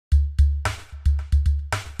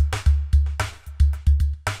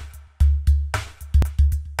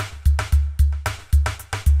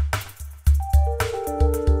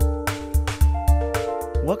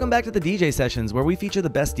Welcome back to the DJ Sessions, where we feature the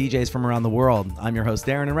best DJs from around the world. I'm your host,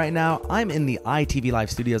 Darren, and right now I'm in the ITV Live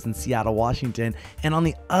studios in Seattle, Washington. And on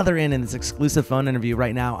the other end in this exclusive phone interview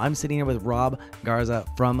right now, I'm sitting here with Rob Garza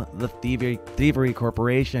from the Thievery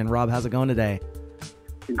Corporation. Rob, how's it going today?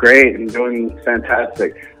 Great. I'm doing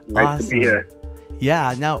fantastic. Nice to be here.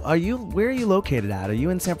 Yeah. Now, where are you located at? Are you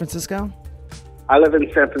in San Francisco? I live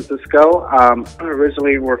in San Francisco.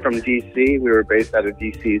 Originally, we're from D.C. We were based out of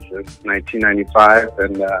D.C. since 1995,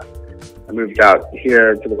 and I moved out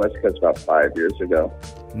here to the West Coast about 5 years ago.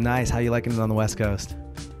 Nice. How you liking it on the West Coast?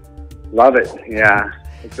 Love it. Yeah.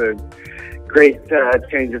 It's a great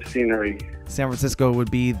change of scenery. San Francisco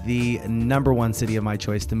would be the #1 city of my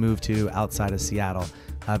choice to move to outside of Seattle.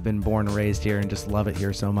 I've been born and raised here and just love it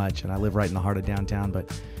here so much, and I live right in the heart of downtown,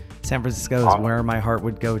 but San Francisco is where my heart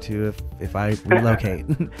would go to if I relocate.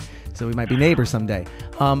 So we might be neighbors someday.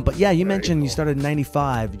 But yeah, you mentioned you started in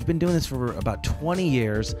 '95. You've been doing this for about 20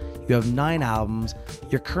 years. You have 9 albums.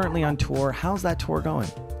 You're currently on tour. How's that tour going?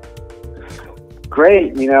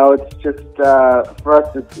 Great. You know, it's just, for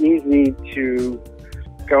us, it's easy to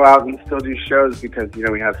go out and still do shows because, you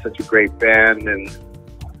know, we have such a great band and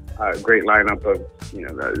a great lineup of, you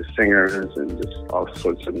know, the singers and just all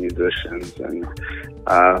sorts of musicians, and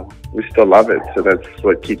we still love it. So that's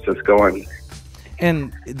what keeps us going.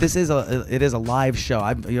 And this is it is a live show.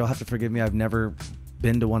 You'll have to forgive me. I've never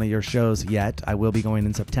been to one of your shows yet. I will be going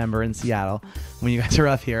in September in Seattle when you guys are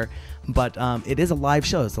up here. But it is a live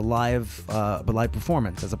show. It's a live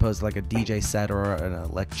performance as opposed to like a DJ set or an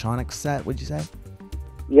electronic set. Would you say?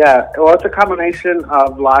 Yeah. Well, it's a combination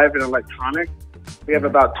of live and electronic. We have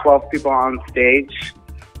about 12 people on stage.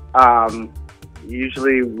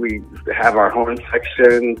 Usually we have our horn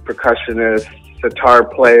section, percussionist, guitar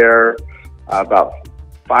player, about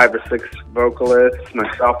 5 or 6 vocalists,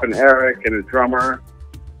 myself and Eric, and a drummer.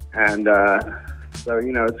 And so,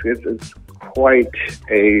 you know, it's quite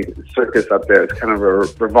a circus up there. It's kind of a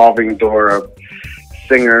revolving door of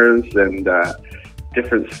singers and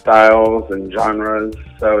different styles and genres.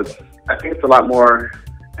 So I think it's a lot more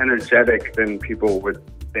energetic than people would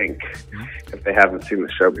think if they haven't seen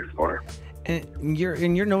the show before. And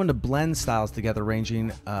you're known to blend styles together,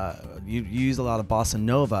 ranging. You use a lot of bossa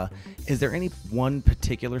nova. Is there any one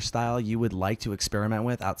particular style you would like to experiment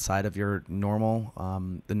with outside of your normal,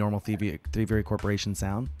 the normal Thievery Corporation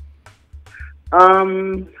sound?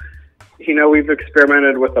 You know, we've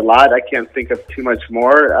experimented with a lot. I can't think of too much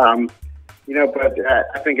more. You know, but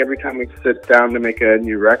I think every time we sit down to make a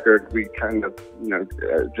new record, we kind of, you know,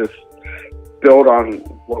 just build on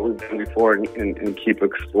what we've done before and keep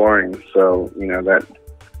exploring. So, you know, that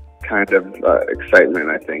kind of excitement,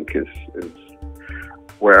 I think, is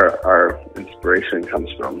where our inspiration comes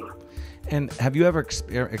from. And have you ever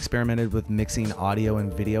experimented with mixing audio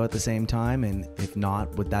and video at the same time? And if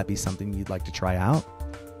not, would that be something you'd like to try out?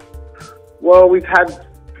 Well, we've had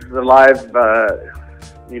the live,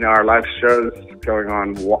 you know, our live shows going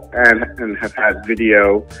on and have had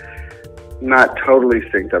video not totally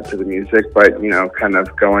synced up to the music, but, you know, kind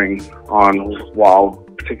of going on while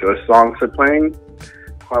particular songs are playing,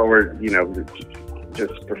 while we're, you know,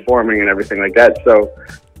 just performing and everything like that. So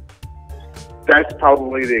that's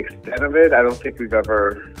probably the extent of it. I don't think we've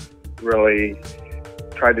ever really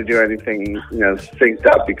tried to do anything, you know, synced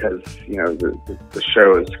up because, you know, the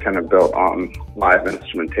show is kind of built on live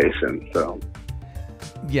instrumentation. So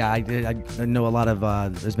yeah, I know a lot of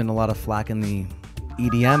there's been a lot of flack in the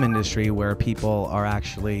EDM industry where people are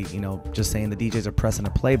actually, you know, just saying the DJs are pressing a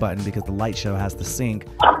play button because the light show has to sync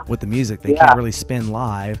with the music. They can't really spin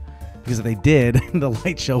live because if they did, the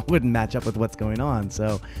light show wouldn't match up with what's going on.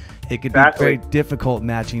 So it could be very difficult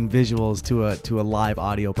matching visuals to a live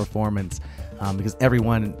audio performance because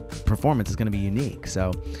everyone's performance is going to be unique.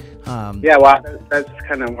 So yeah, well, that's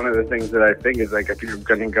kind of one of the things that I think is like if you're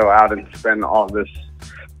going to go out and spend all this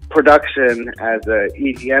production as a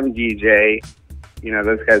EDM DJ, you know,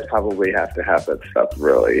 those guys probably have to have that stuff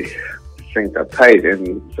really synced up tight,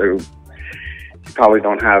 and so you probably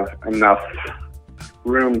don't have enough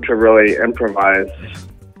room to really improvise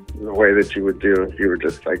the way that you would do if you were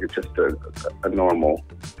just like a normal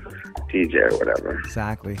DJ or whatever.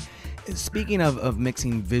 Exactly. Speaking of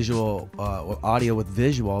mixing visual audio with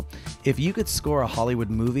visual, if you could score a Hollywood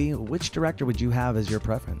movie, which director would you have as your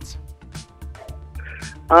preference?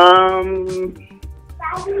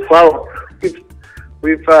 Well,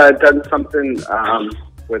 we've done something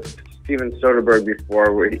with Steven Soderbergh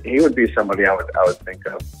before. Where he would be somebody I would think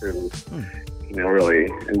of to, you know, really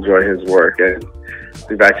enjoy his work. And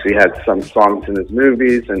we've actually had some songs in his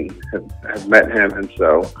movies and have met him, and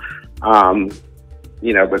so,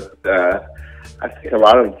 you know. But I think a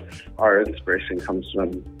lot of our inspiration comes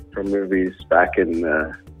from movies back in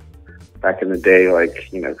the day,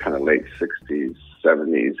 like, you know, kind of late 60s,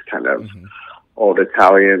 70s, kind of old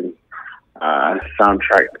Italian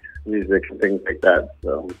soundtrack music and things like that.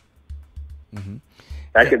 So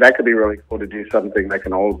that could be really cool to do something like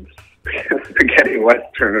an old spaghetti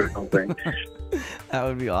western or something. That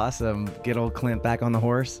would be awesome. Get old Clint back on the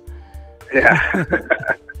horse. Yeah.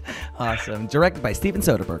 Awesome. Directed by Steven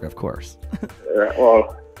Soderbergh, of course.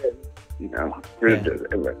 Well, you know,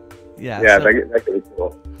 that could be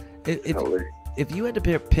cool. If you had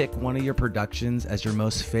to pick one of your productions as your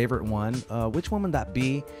most favorite one, which one would that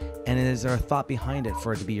be? And is there a thought behind it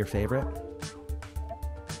for it to be your favorite?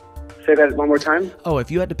 Say that one more time. Oh, if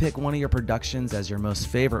you had to pick one of your productions as your most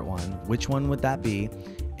favorite one, which one would that be?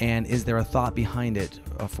 And is there a thought behind it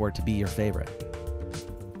for it to be your favorite?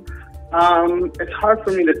 It's hard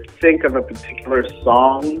for me to think of a particular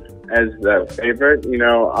song as a favorite. You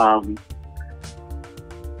know,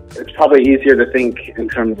 it's probably easier to think in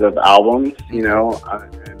terms of albums. You know,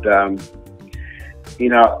 you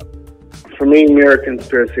know, for me, Mirror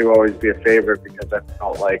Conspiracy will always be a favorite because I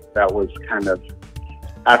felt like that was kind of,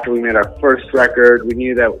 after we made our first record, we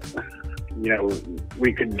knew that, you know,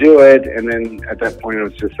 we could do it, and then at that point it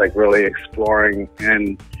was just like really exploring,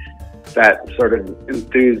 and that sort of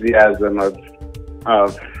enthusiasm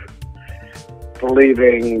of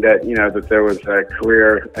believing that, you know, that there was a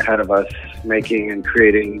career ahead of us making and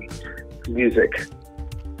creating music.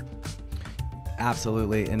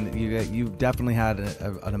 Absolutely, and you've definitely had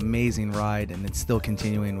an amazing ride, and it's still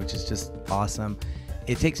continuing, which is just awesome.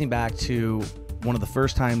 It takes me back to one of the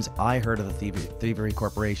first times I heard of the Thievery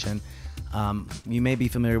Corporation. You may be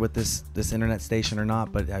familiar with this internet station or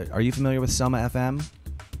not, but are you familiar with Soma FM?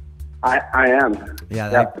 I am. Yeah,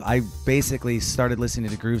 yep. I basically started listening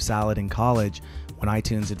to Groove Salad in college when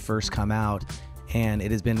iTunes had first come out, and it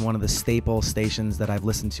has been one of the staple stations that I've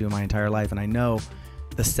listened to my entire life. And I know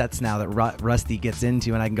the sets now that Rusty gets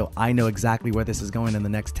into, and I can go, I know exactly where this is going in the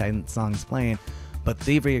next 10 songs playing. But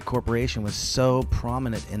Thievery Corporation was so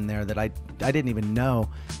prominent in there that I didn't even know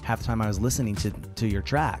half the time I was listening to your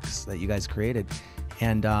tracks that you guys created.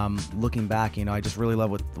 And looking back, you know, I just really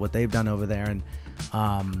love what they've done over there. And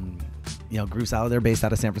you know, Groove Salad, they're based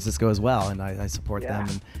out of San Francisco as well, and I support them,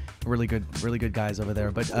 and really good guys over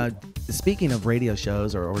there. But speaking of radio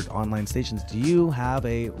shows or online stations, do you have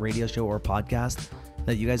a radio show or podcast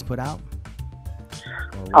that you guys put out?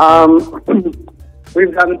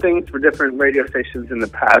 We've done things for different radio stations in the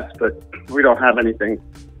past, but we don't have anything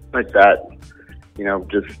like that. You know,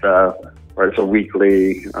 just where it's a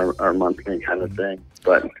weekly or monthly kind of thing.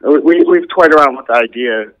 But we've toyed around with the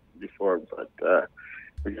idea before, but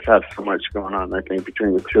we just have so much going on, I think,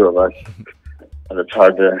 between the two of us, that it's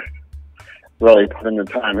hard to really put in the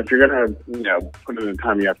time. If you're going to, you know, put in the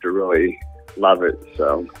time, you have to really love it,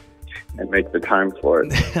 so, and make the time for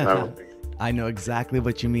it. I know exactly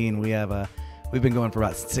what you mean. We've been going for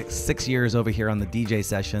about six years over here on the DJ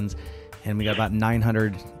sessions, and we got about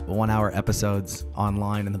 900 one-hour episodes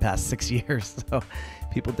online in the past 6 years. So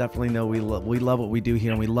people definitely know we love what we do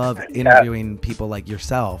here, and we love interviewing people like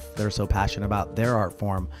yourself that are so passionate about their art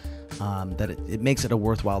form, that it makes it a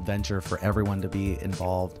worthwhile venture for everyone to be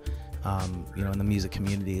involved, you know, in the music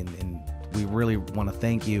community. And we really want to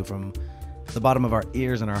thank you from the bottom of our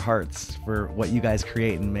ears and our hearts for what you guys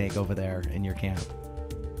create and make over there in your camp.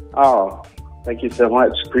 Oh, thank you so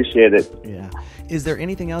much. Appreciate it. Yeah. Is there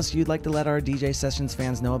anything else you'd like to let our DJ Sessions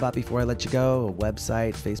fans know about before I let you go? A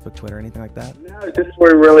website, Facebook, Twitter, anything like that? No, just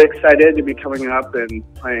we're really excited to be coming up and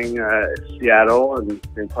playing Seattle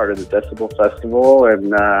and being part of the Decibel Festival. And,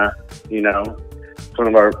 you know, it's one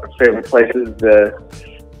of our favorite places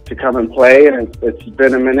to come and play. And it's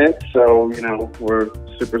been a minute, so, you know, we're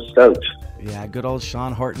super stoked. Yeah, good old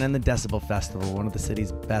Sean Horton and the Decibel Festival, one of the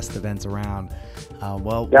city's best events around.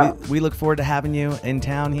 We look forward to having you in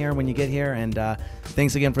town here when you get here. And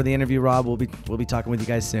thanks again for the interview, Rob. We'll be talking with you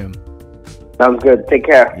guys soon. Sounds good. Take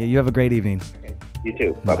care. Yeah, you have a great evening. You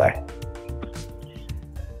too. Bye-bye.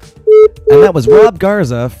 And that was Rob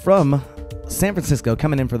Garza from San Francisco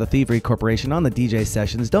coming in for the Thievery Corporation on the DJ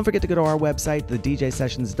Sessions. Don't forget to go to our website,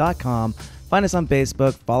 thedjsessions.com. Find us on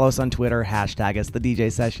Facebook, follow us on Twitter, hashtag us, the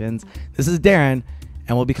DJ Sessions. This is Darren,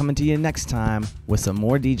 and we'll be coming to you next time with some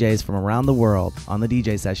more DJs from around the world on the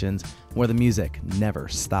DJ Sessions, where the music never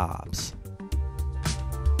stops.